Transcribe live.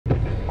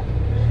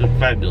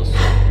Fabulous.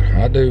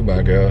 I do,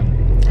 by God.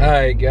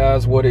 Alright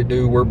guys, what it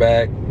do? We're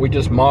back. We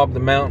just mobbed the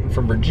mountain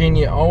from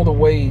Virginia all the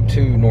way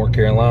to North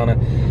Carolina.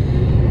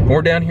 And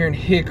we're down here in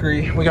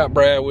Hickory. We got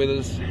Brad with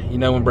us. You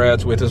know when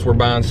Brad's with us, we're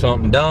buying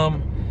something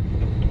dumb.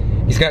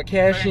 He's got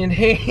cash in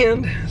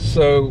hand.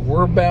 So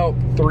we're about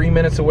 3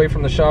 minutes away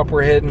from the shop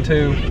we're heading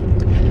to.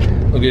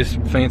 Look at this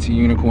fancy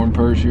unicorn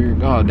purse here.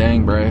 God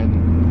dang, Brad.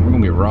 We're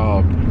gonna get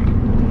robbed.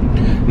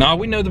 Nah,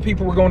 we know the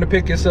people we're going to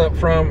pick this up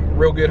from.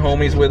 Real good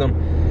homies with them.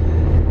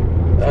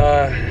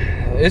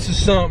 This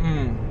is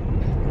something.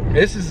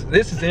 This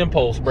is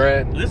impulse,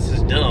 Brad. This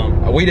is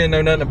dumb. We didn't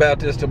know nothing about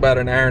this till about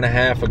an hour and a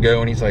half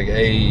ago, and he's like,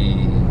 "Hey,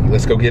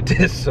 let's go get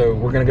this." So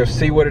we're gonna go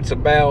see what it's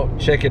about,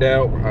 check it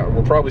out.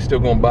 We're probably still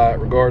gonna buy it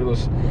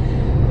regardless.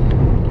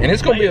 And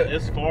it's gonna be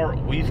this far.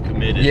 We've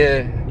committed.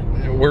 Yeah,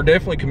 we're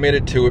definitely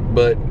committed to it,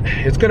 but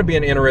it's gonna be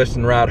an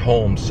interesting ride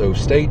home. So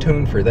stay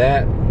tuned for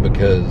that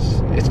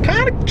because it's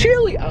kind of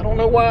chilly. I don't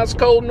know why it's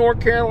cold in North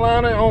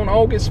Carolina on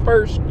August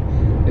 1st.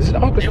 Is it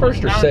August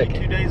 1st or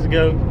 2nd? 2 days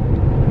ago.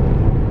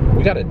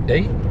 We got a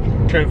date?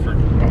 Troford.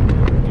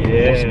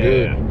 Yeah. What's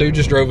good? Dude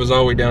just drove us all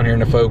the way down here in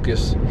the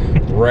Focus.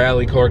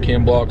 Rally car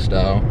Ken Block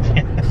style.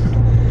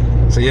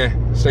 So yeah,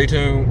 stay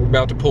tuned. We're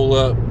about to pull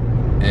up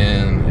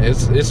and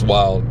it's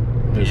wild.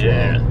 It's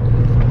wild.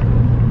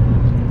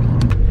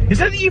 Is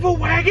that the Evo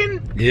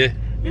wagon? Yeah.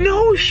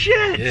 No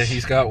shit. Yeah,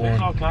 he's got one.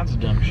 There's all kinds of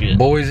dumb shit.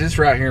 Boys, it's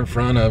right here in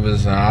front of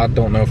us. I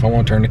don't know if I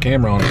want to turn the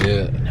camera on it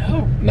yet.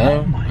 No. No?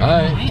 Oh my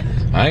Alright.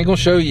 I ain't gonna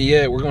show you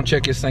yet. We're gonna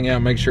check this thing out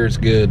and make sure it's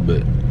good,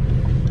 but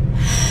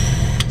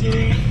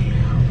yeah,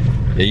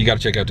 you gotta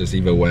check out this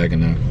Evo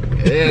wagon though.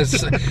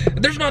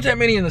 There's not that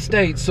many in the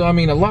States, so I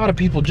mean a lot of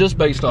people just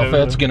based off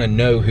that's gonna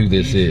know who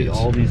this is.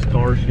 All these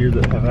cars here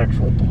that have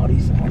actual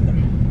bodies on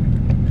them.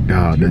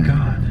 God damn.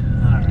 God.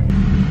 Alright.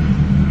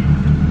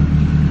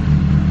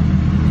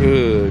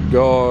 Good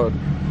God.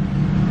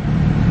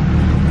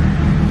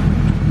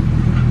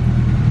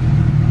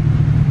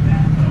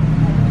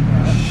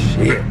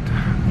 Shit.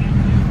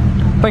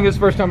 I think it's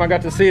the first time I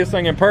got to see this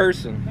thing in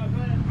person.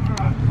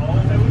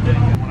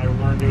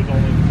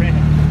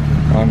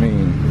 I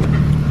mean,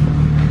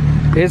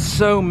 it's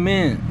so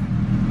mint.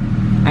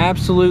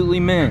 Absolutely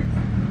mint.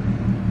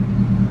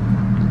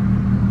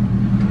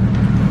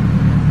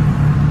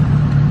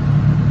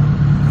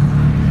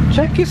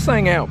 Check this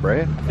thing out,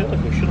 Brad. I feel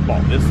like we should have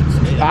bought this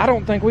instead. I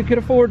don't think we could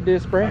afford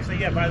this, Brad. So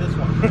yeah, buy this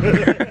one.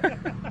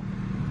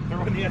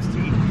 Throw in the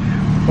ST.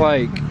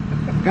 Like,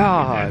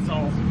 God. That's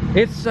awesome.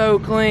 It's so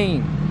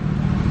clean.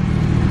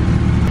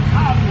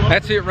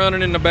 That's it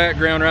running in the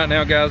background right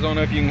now, guys. I don't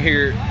know if you can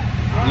hear it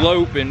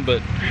loping,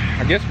 but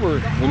I guess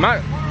we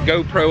might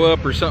GoPro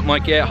up or something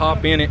like that,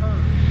 hop in it,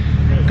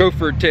 go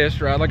for a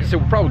test ride. Like I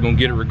said, we're probably gonna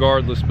get it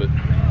regardless, but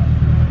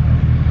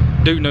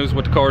dude knows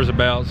what the car's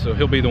about, so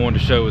he'll be the one to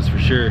show us for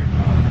sure.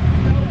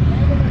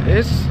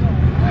 It's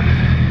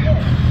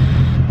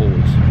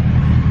boys.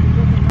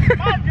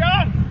 Come on,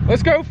 John.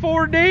 Let's go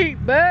 4 deep,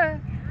 man.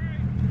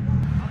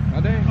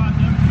 Oh, dang.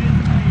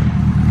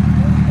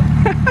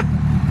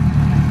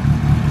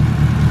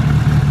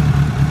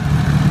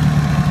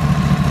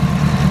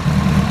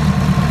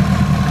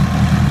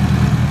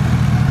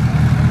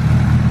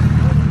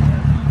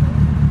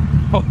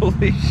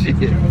 Holy shit.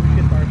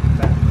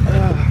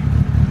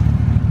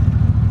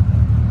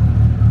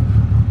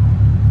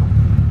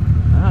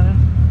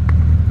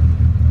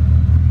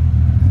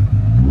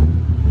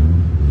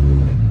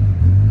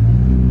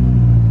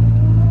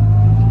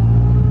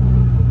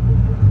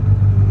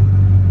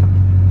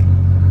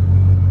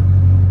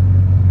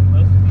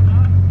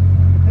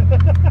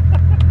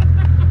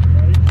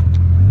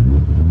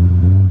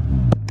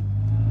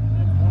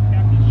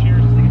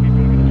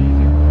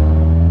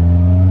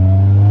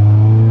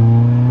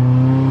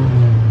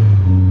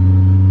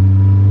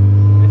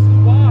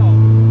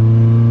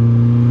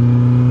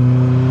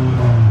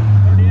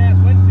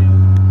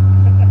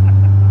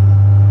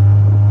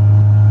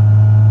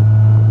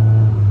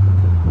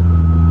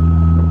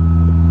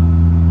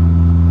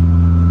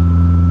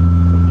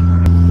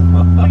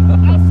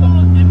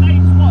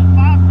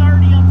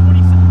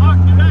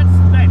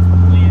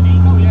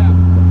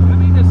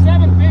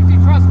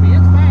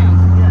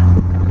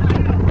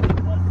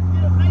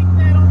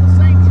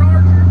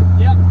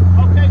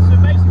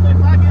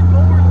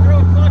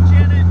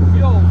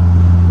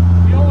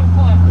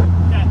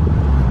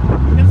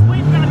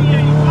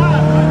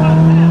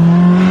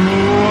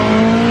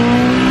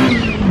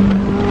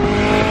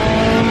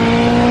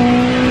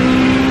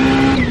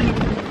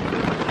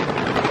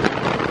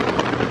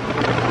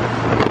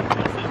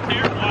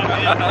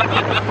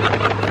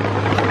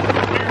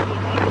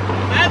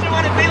 Imagine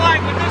what it'd be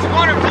like with just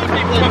 1 or 2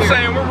 people in I'm here.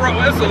 saying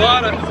that's a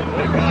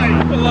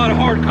lot of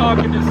hard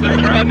cock in this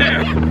thing right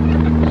now.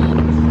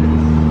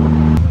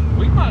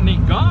 We might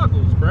need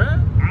goggles,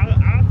 Brad.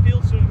 I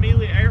feel some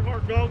Amelia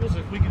Earhart goggles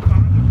if we can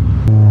find them.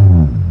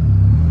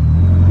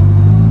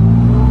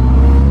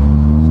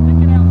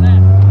 Stick it out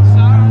that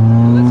side.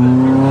 Listen.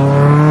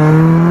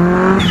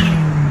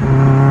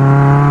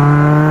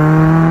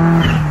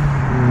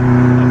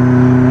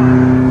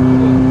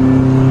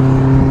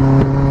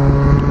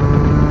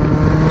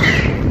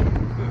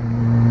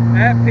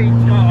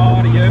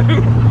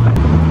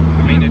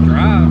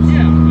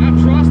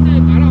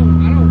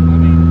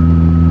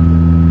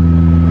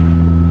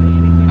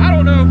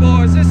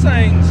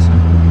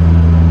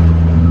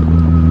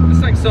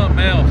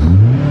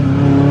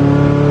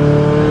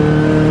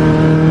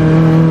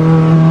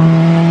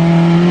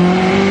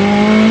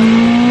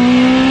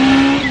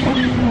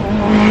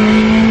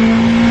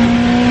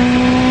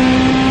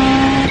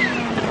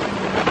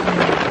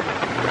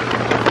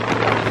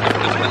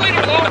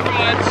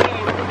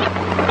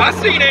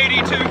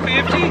 380,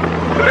 250.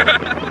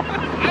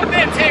 I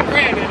bet 10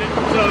 grand in it.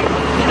 So,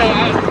 you know,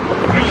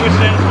 Are you a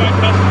satisfied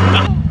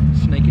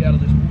customer? Snake you out of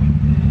this boy.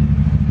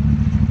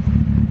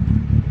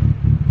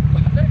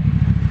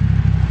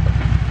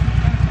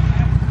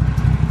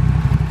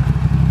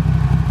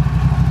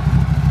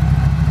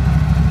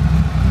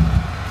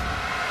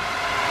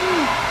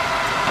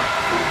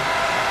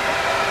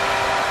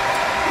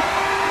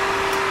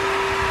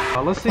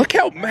 Let's see. Look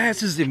how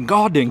massive them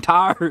goddamn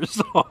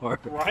tires are.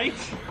 Right?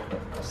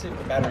 let's see if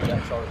the battery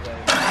got charged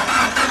down.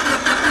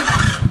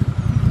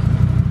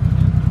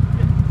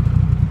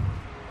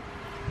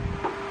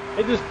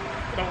 It just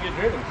don't get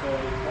driven, so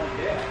it's like,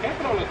 yeah. I kept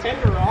it on a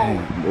tender all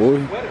Hey, boy.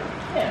 winter.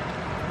 Yeah.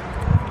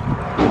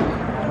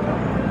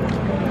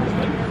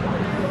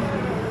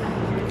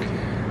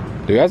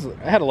 Dude,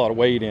 I had a lot of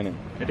weight in it.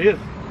 It is.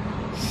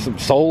 Some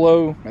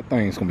solo, that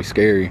thing's gonna be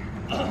scary.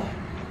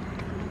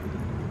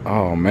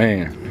 Oh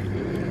man.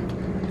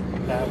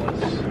 That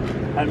was.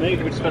 I think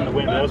if we spin the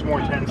wind, that was more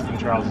intense than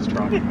Charles's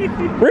truck.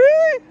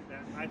 Really?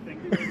 I think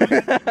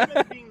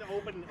it being the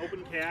open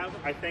cab,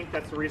 I think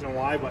that's the reason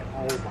why. But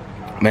oh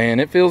my god, Man,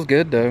 it feels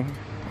good though.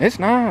 It's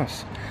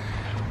nice.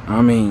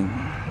 I mean,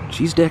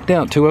 she's decked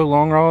out. 2.0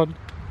 long rod.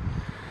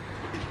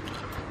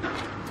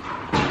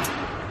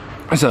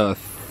 It's a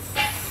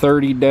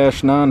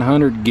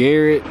 30-900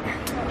 Garrett.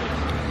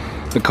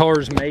 The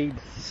car's made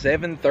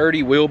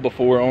 730 wheel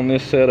before on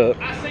this setup.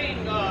 I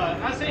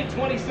seen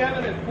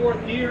 27 in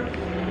 4th gear.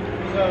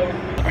 So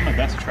I'm my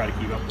best to try to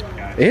keep up with the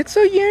guy. It's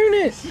a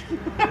unit.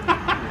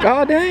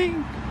 God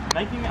dang.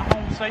 Making it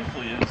home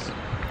safely is.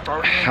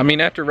 I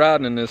mean, after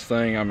riding in this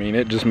thing, I mean,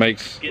 it just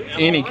makes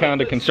any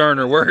kind of concern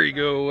or worry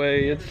go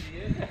away. It's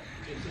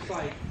just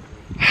like,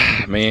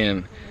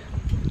 man,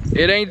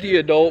 it ain't the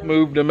adult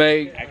move to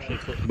make,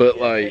 but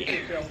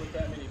like,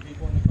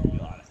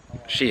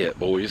 shit,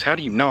 boys, how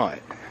do you not?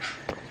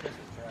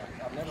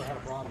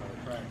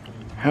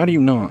 How do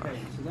you not?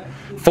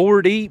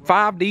 4 deep,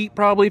 5 deep,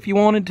 probably if you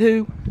wanted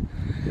to.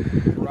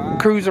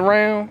 Cruise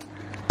around,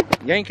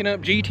 yanking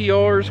up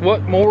GTRs.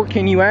 What more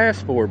can you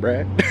ask for,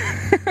 Brad?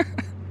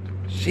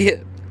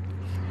 Shit.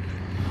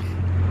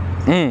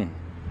 actually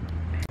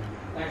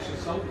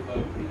sold the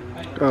boat.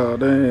 Oh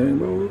dang,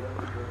 boy.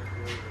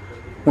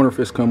 Wonder if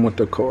it's come with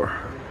the car.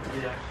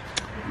 Yeah.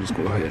 Just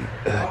go ahead.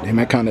 Damn,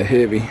 that kind of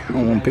heavy. I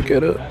don't want to pick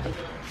that up.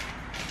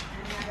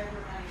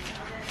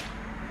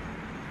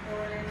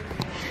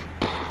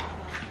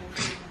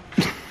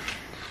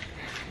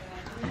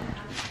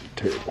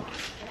 Terrible.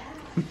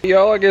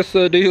 Y'all, I guess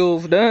the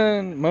deal's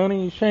done.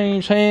 Money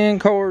changed hand,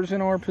 cars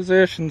in our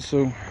possession,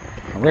 so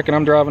I reckon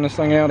I'm driving this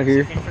thing out of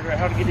here. Can't figure out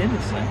how to get in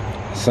this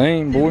thing.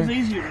 Same, It boy. was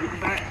easier to get the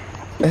back.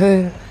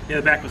 Uh, Yeah,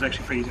 the back was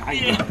actually pretty easy. I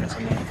can get this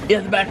one. Yeah,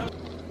 the back.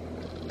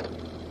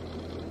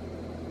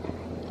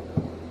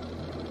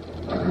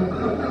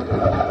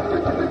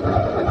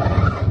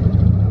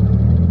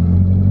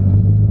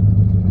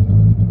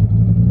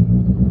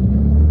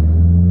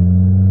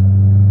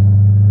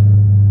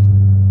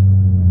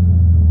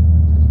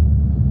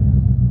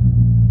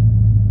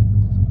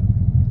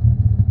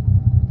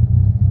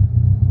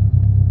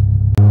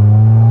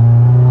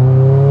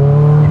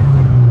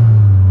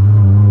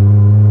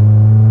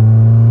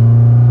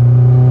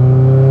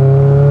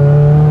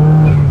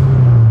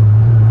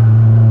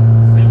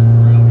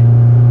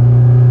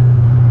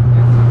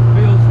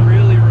 feels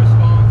really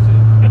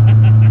responsive.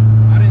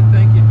 I didn't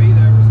think it'd be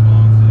that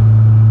responsive.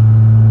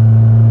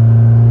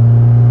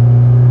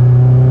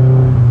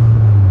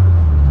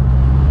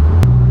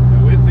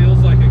 No, it feels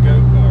like a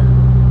go-kart.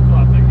 That's what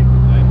I'm thinking.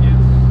 Like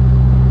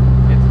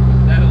it's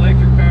that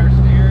electric power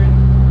steering,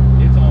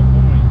 it's on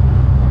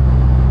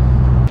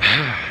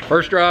point.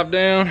 First drive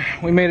down,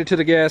 we made it to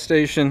the gas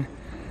station.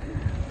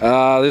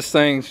 This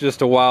thing's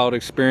just a wild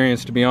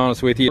experience, to be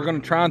honest with you. We're gonna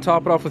try and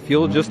top it off with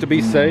fuel just to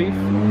be safe.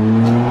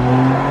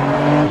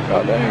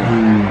 God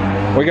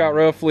dang. We got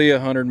roughly a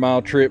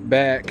 100-mile trip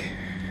back.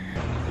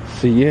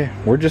 So yeah,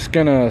 we're just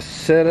gonna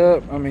set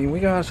up. I mean, we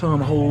got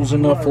some holes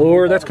in the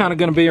floor. That's kind of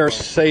gonna be our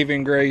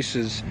saving grace,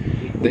 is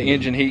the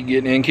engine heat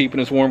getting in, keeping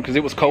us warm, because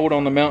it was cold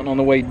on the mountain on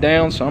the way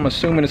down, so I'm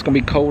assuming it's gonna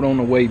be cold on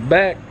the way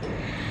back.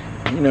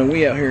 You know,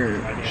 we out here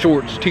in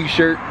shorts,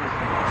 t-shirt.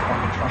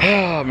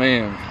 Oh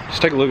man,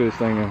 just take a look at this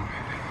thing now.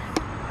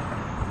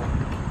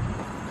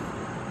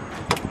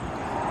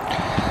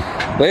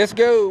 Let's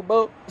go,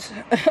 folks.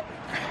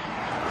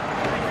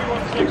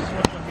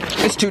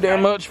 It's too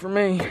damn much for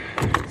me.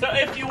 So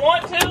if you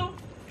want to,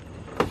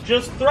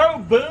 just throw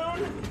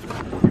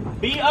Boone,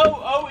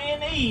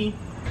 B-O-O-N-E. Did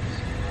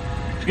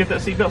you get that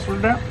seatbelt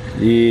sorted out?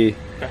 Yeah.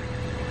 Okay.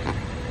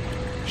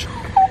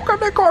 Got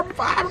that carbon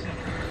fiber.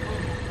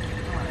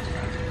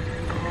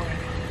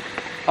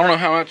 I don't know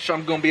how much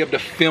I'm gonna be able to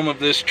film of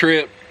this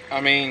trip.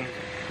 I mean,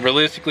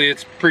 realistically,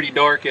 it's pretty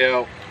dark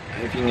out,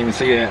 if you can even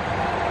see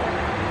that.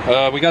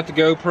 We got the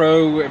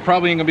GoPro. It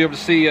probably ain't gonna be able to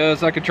see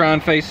us. I could try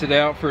and face it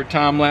out for a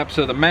time lapse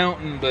of the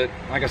mountain, but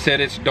like I said,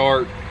 it's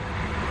dark.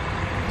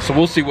 So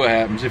we'll see what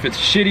happens. If it's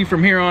shitty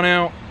from here on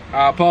out,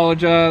 I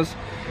apologize.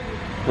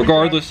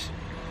 Regardless,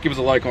 give us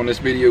a like on this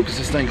video, because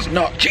this thing's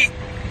not cheap.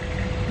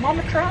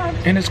 Mama tried.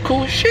 And it's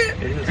cool as shit.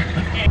 It is.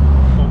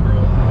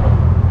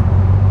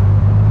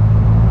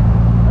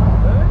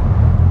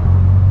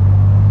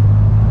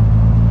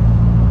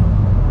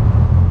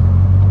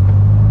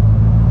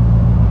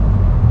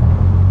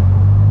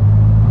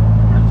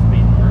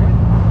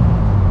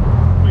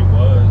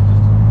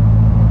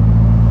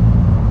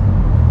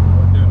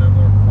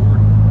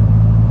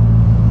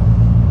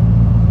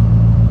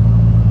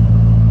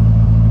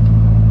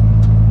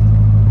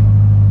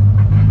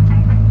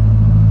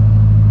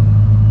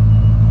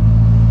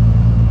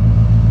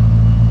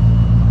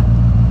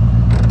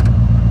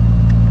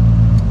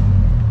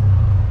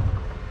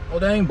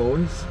 Dang,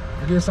 boys.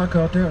 I guess I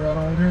caught that right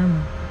on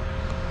camera.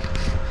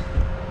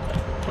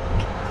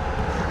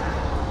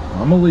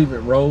 I'm gonna leave it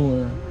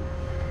rolling.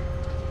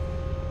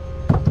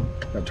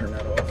 Gotta turn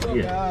that off.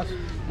 Yeah. Guys.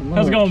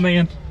 How's it going,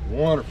 man?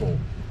 Wonderful.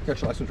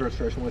 Got your license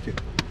registration with you.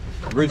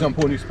 The reason I'm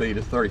pulling you speed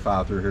is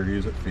 35 through here to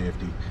use at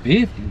 50.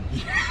 50?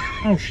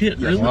 Oh, shit,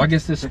 really? Well, I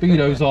guess this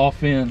speedo's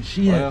off in.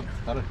 Shit. Well,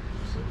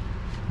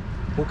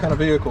 what kind of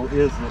vehicle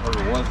is it,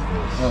 or was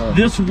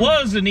this? This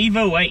was an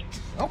Evo 8.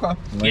 Okay.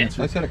 Yeah.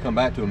 They said it come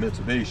back to a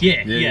Mitsubishi.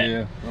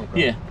 Yeah.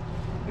 Okay.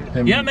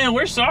 Yeah. Yeah, man,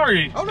 we're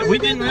sorry. Oh, no, we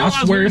didn't realize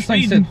I swear we were this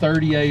thing speeding. said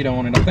 38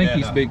 on it. I think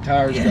these big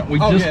tires got, we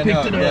just picked it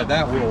up. Yeah,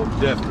 that will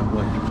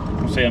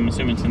definitely. See, I'm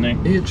assuming it's in there.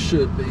 It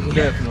should be.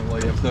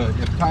 Definitely.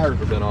 If tires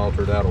have been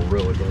altered, that'll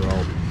really go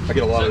wrong. I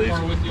get a lot of these.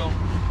 With y'all?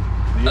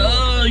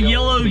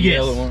 Yellow, The yes.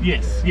 yellow one?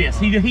 Yes.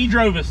 He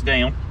drove us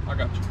down. I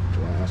got you.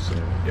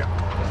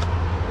 Yeah.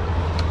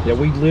 Yeah,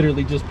 we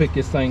literally just picked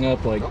this thing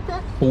up like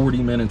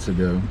 40 minutes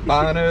ago.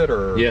 Buying it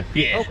or? Yeah.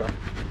 Okay.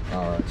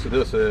 All right. So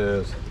this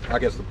is, I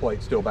guess the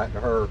plate's still back to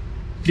her.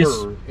 Yes.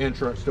 Her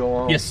insurance still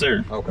on? Yes,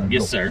 sir. Okay. Yes,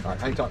 cool. sir. All right.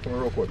 Hang tight to me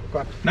real quick.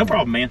 Okay. No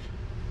problem, man.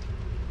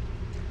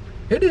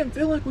 It didn't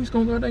feel like we was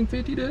gonna go dang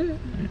 50, did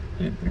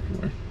it?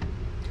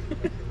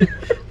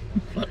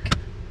 Fuck.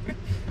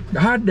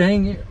 God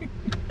dang it.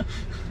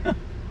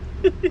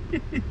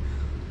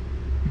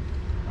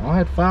 I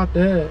had to fight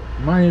that.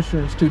 My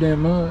insurance too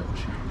damn much.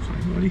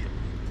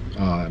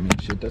 I mean,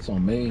 shit, that's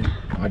on me,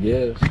 I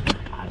guess.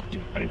 I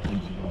didn't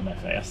think you were going that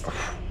fast.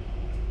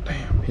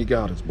 Damn, he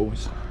got us,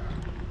 boys.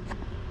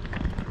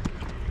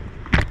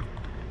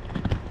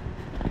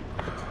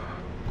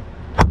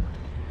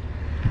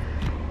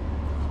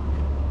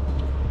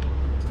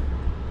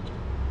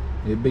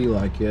 It'd be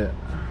like that.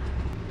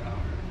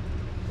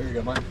 Here you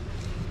go, man.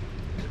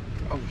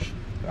 Oh, shit.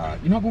 All right.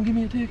 You're not gonna give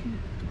me a ticket?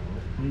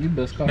 You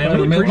best call Man,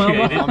 we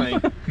appreciate it. I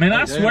mean, Man, I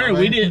yeah, swear,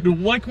 man. we did.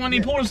 Like when he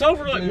pulled us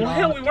over, like, well,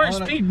 hell, we weren't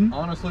speeding.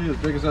 Honestly, as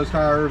big as those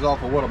tires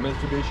off of what a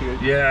Mitsubishi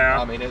is, Yeah.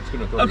 I mean, it's going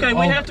to throw Okay, you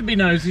we off. have to be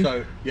nosy.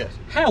 So, yes,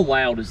 How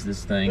loud is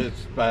this thing?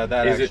 it's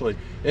that Is it- actually.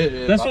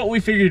 That's what we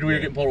figured we were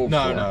getting pulled over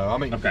No, for. no, I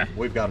mean, Okay.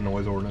 we've got a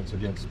noise ordinance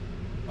against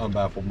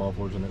unbaffled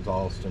mufflers and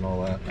exhaust and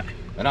all that.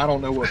 And I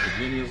don't know what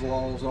Virginia's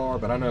laws are,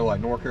 but I know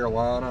like North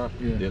Carolina,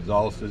 the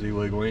exhaust is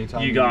illegal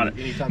anytime. You got it.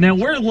 Anytime Now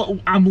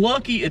you I'm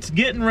lucky. It's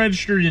getting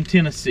registered in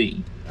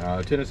Tennessee.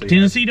 Tennessee.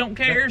 Tennessee don't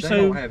care, They so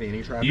don't have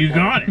any traffic. you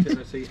got laws in it.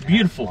 Tennessee at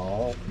Beautiful.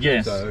 all.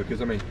 Yes. So,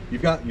 because I mean,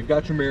 you've got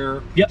your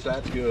mirror. Yep. So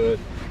that's good.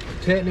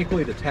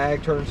 Technically, the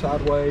tag turns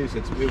sideways.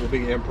 It will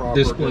be improper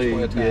Display,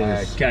 tag.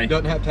 yes. Okay.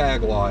 Doesn't have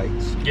tag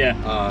lights. Yeah.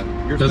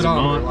 Your Does it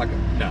speedometer not? like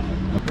a no.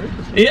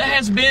 It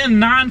has been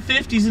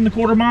 950s in the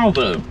quarter mile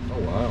though. Oh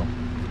wow.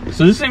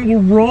 So this thing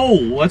will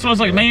roll. That's why I was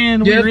like,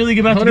 man, we really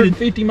about to get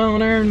 150 mile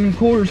an hour and a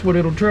quarter's what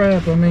it'll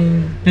trap. I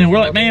mean, and we're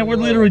like, man, we're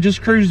literally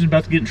just cruising,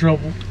 about to get in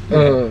trouble.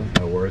 No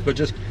worries. But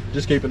just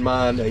keep in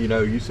mind, you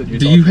know, you said you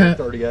Do thought you were have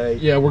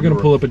 38. Yeah, we're gonna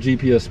pull up a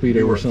GPS speedo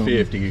You were or something.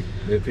 50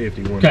 at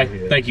 51.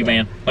 Okay, thank you,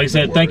 man. Like I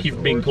said, thank you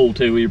for being cool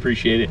too. We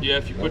appreciate it. Yeah,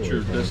 if you put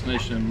your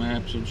destination in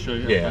maps, it'll show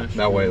you how Yeah, fast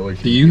that way at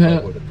least. Do you keep up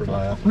have- with it for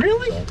that.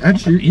 Really? So,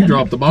 That's you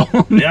dropped the ball.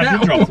 Yeah, I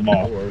did drop the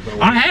ball. no worries.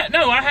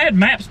 I had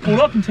maps pulled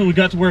up until we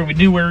got to where we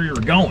knew where we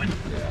were going.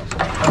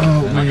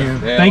 Oh man.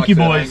 Yeah, Thank like you, I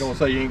said, I boys. ain't gonna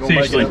say you ain't gonna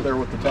make Seriously. it up there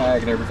with the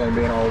tag and everything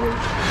being all weird.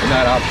 And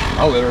that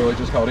I literally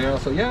just called in. I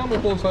said, yeah, I'm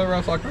gonna pull this over. I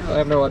was like, I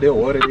have no idea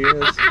what it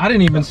is. I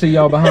didn't even see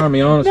y'all behind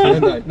me, honestly.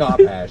 And no, I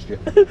passed you.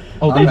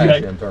 Oh, I did passed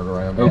you? you and turned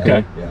around.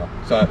 Okay.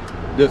 Yeah. So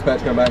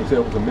dispatch come back and said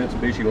it was a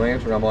Mitsubishi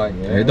Lancer. I'm like,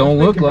 yeah. It don't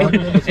look like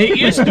it. It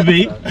used to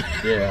be.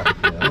 Yeah.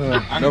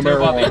 I No can tell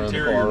by marijuana the in the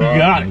interior. car, You right?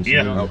 got it.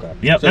 Yeah. Okay.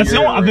 Yep. So That's the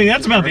you're only, I think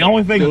that's about the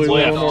only thing that's Louisville,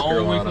 left. North The only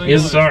Carolina. thing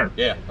Yes, sir.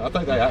 Yeah, I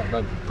think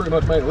they pretty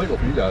much made it legal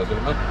for you guys,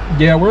 didn't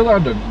they? Yeah, we're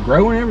allowed to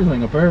grow and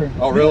everything up there.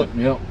 Oh, really?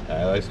 Yep.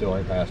 They still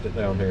ain't passed it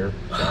down here.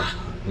 So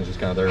it's just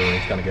kind of there.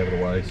 It's kind of gave it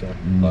away. So,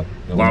 but,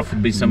 no Life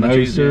would be so much No,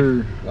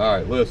 easier. sir. all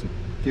right, listen.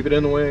 Keep it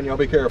in the wind. Y'all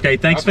be careful. Okay,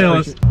 thanks, I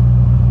fellas. appreciate-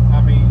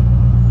 I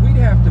mean, we'd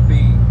have to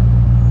be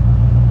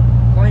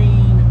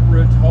plain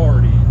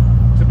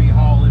retarded to be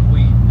hauling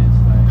weed in this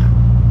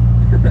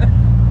thing.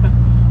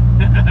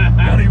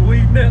 Got any weed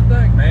in that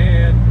thing,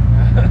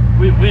 man?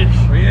 We wish.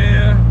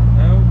 Yeah.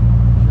 No,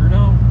 sure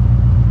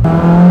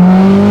don't.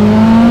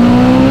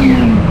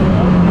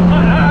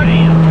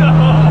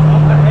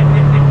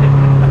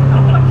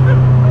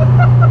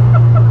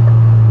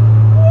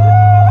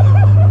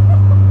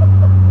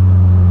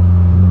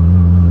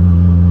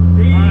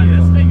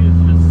 This thing is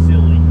just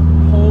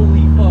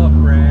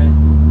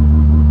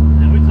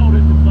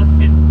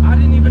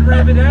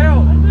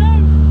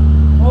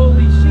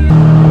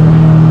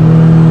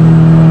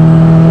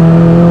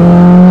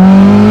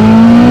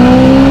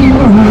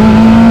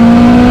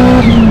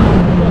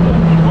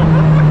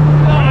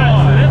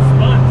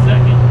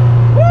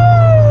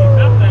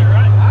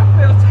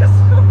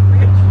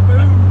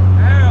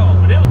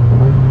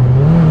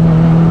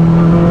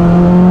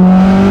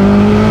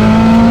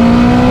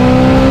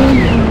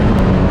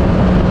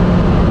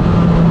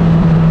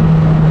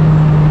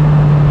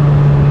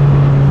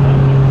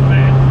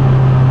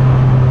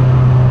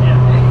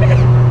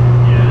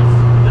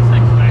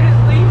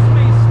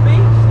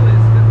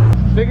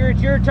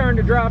turn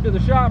to drive to the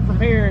shop from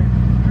here.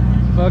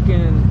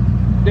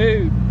 Fucking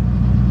dude,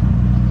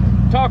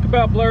 talk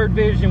about blurred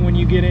vision when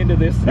you get into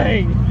this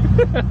thing.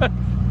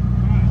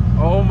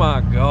 Oh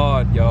my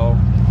god, y'all,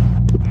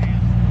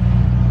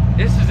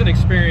 this is an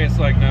experience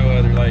like no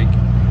other. Like,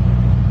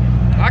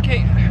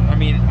 I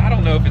mean, I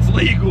don't know if it's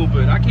legal,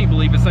 but I can't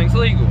believe this thing's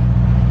legal.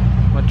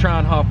 I'm gonna try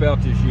and hop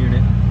out this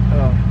unit.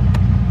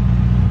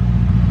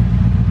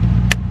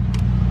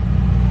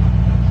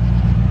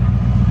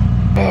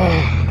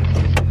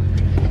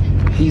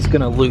 He's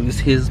gonna lose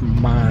his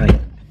mind.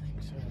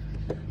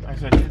 Like I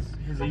said,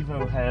 his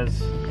Evo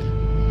has.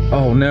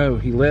 Oh no,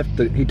 he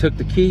took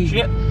the key.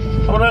 Shit!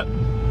 Hold up.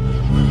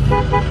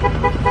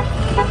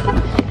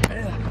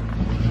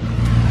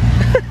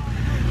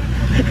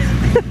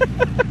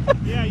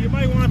 Yeah, you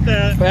might want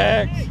that.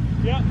 Facts. Hey,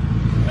 yeah.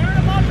 Turn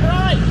him up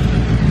right.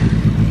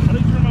 How do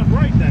you turn him up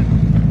right then?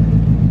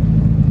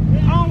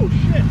 Oh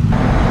shit.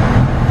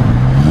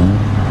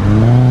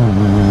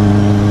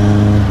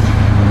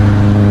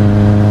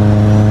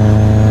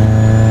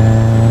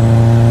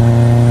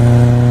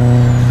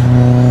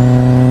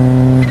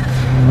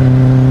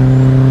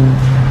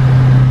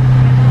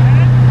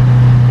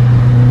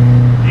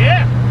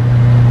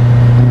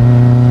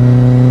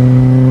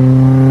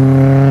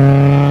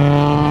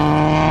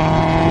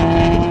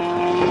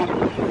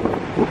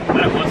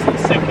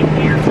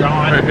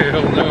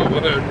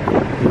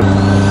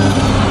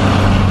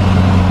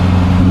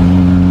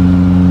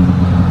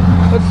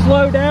 Let's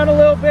slow down a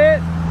little bit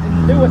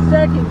and do a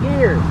second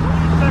gear.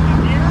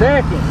 Second gear?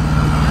 Second.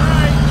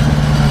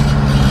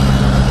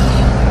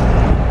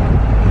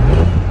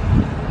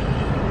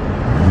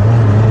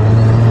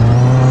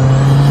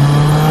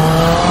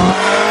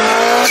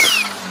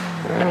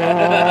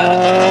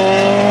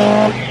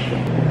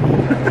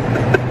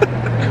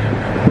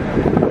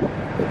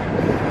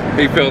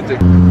 He felt it.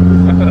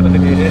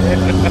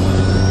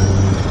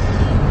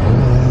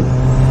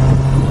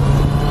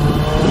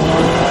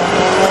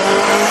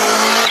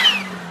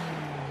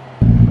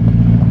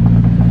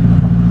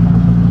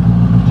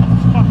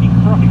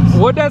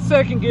 What'd that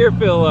second gear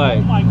feel like?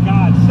 Oh my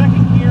god,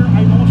 second gear,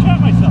 I almost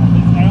shot myself.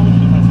 I almost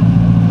shot myself.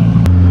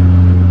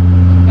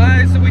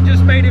 Alright, so we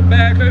just made it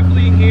back.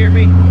 Hopefully you can hear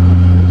me.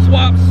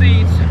 Swap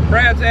seats.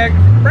 Brad's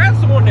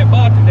the one that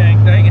bought the dang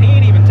thing, and he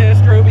ain't even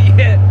test drove it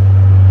yet.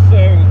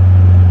 So,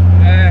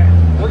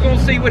 we're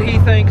gonna see what he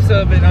thinks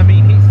of it. I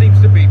mean, he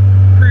seems to be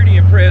pretty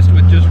impressed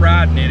with just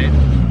riding in it.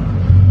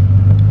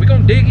 We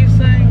gonna dig his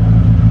thing?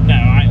 No,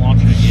 I ain't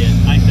launching it yet.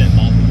 I ain't that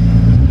long.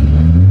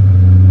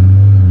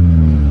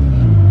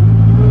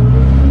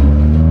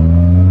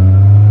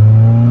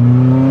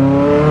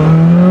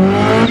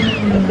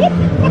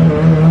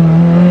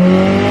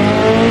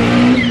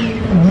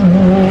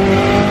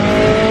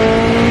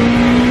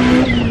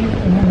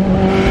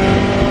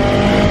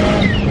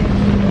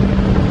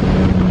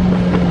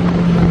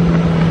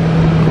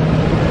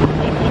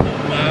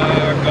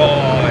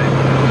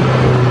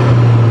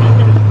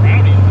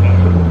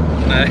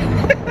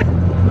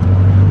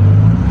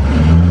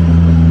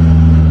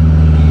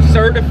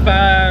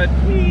 Certified,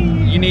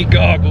 you need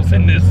goggles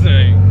in this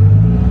thing.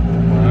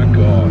 My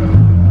god.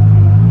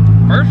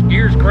 First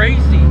gear's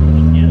crazy.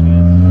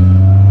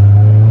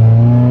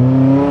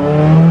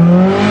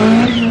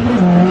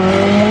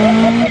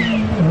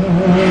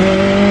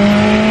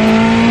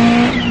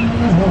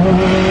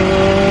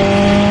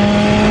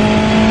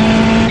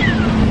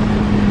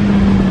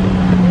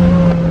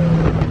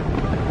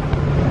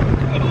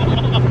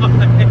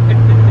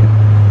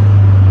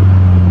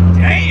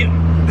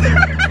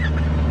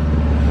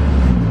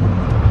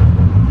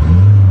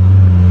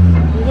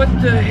 What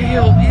the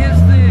hell is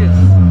this?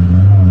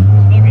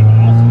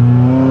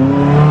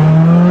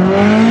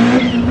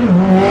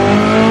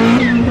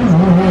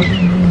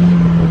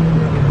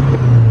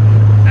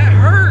 That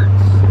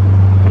hurts.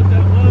 What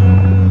that was?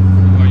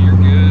 Oh, you're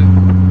good.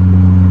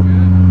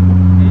 Good.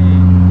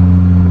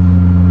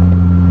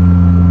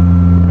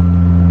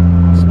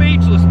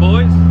 Speechless,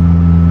 boys.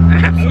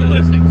 Absolutely.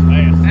 This thing's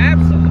fast.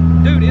 Absolutely.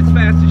 Dude, it's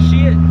fast as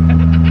shit.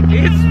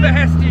 It's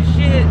fast as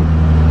shit.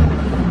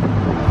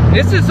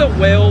 This is a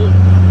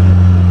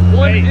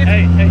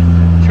Hey,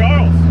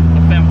 Charles, I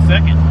found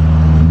second.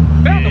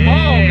 Found them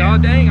all,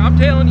 god dang, I'm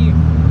telling you.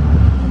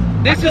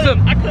 I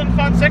couldn't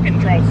find second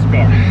in Charles'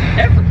 car.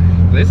 Ever.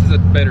 This is a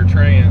better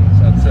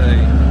trans, I'd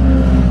say.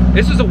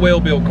 This is a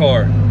well-built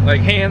car.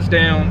 Like, hands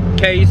down,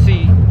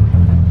 Casey,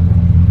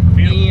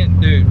 Ian,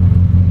 dude,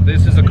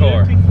 this is a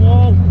car.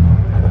 Oh,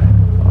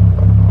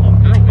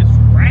 girl, it's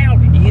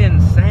rowdy.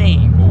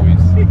 Insane, boys.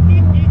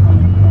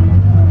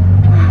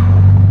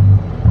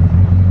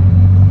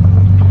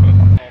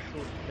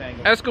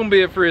 That's gonna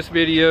be it for this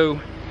video.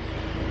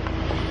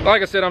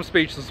 Like I said, I'm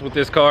speechless with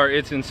this car.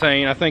 It's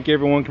insane. I think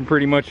everyone can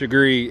pretty much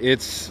agree.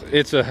 It's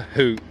a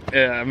hoot.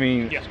 I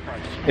mean, Yes,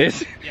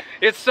 Christ.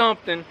 it's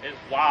something. It's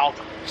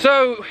wild.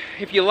 So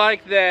if you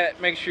like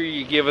that, make sure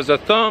you give us a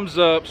thumbs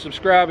up,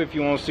 subscribe if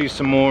you want to see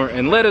some more,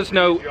 and let us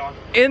know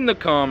in the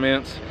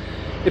comments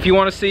if you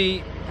want to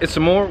see it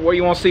some more, what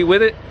you want to see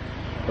with it.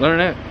 Other than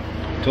that,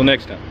 until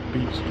next time.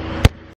 Peace.